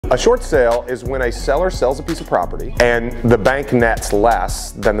A short sale is when a seller sells a piece of property and the bank nets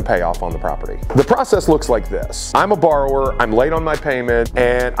less than the payoff on the property. The process looks like this. I'm a borrower, I'm late on my payment,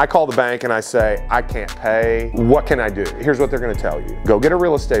 and I call the bank and I say, I can't pay. What can I do? Here's what they're going to tell you. Go get a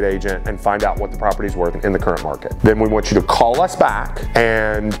real estate agent and find out what the property's worth in the current market. Then we want you to call us back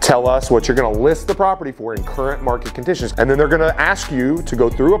and tell us what you're going to list the property for in current market conditions. And then they're going to ask you to go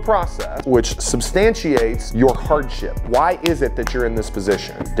through a process which substantiates your hardship. Why is it that you're in this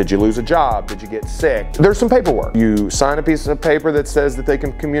position? Did you lose a job? Did you get sick? There's some paperwork. You sign a piece of paper that says that they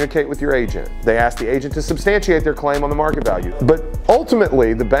can communicate with your agent. They ask the agent to substantiate their claim on the market value. But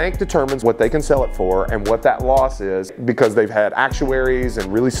ultimately, the bank determines what they can sell it for and what that loss is, because they've had actuaries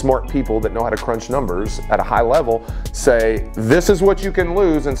and really smart people that know how to crunch numbers at a high level say, this is what you can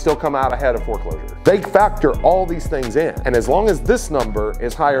lose and still come out ahead of foreclosure. They factor all these things in. And as long as this number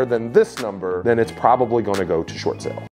is higher than this number, then it's probably going to go to short sale.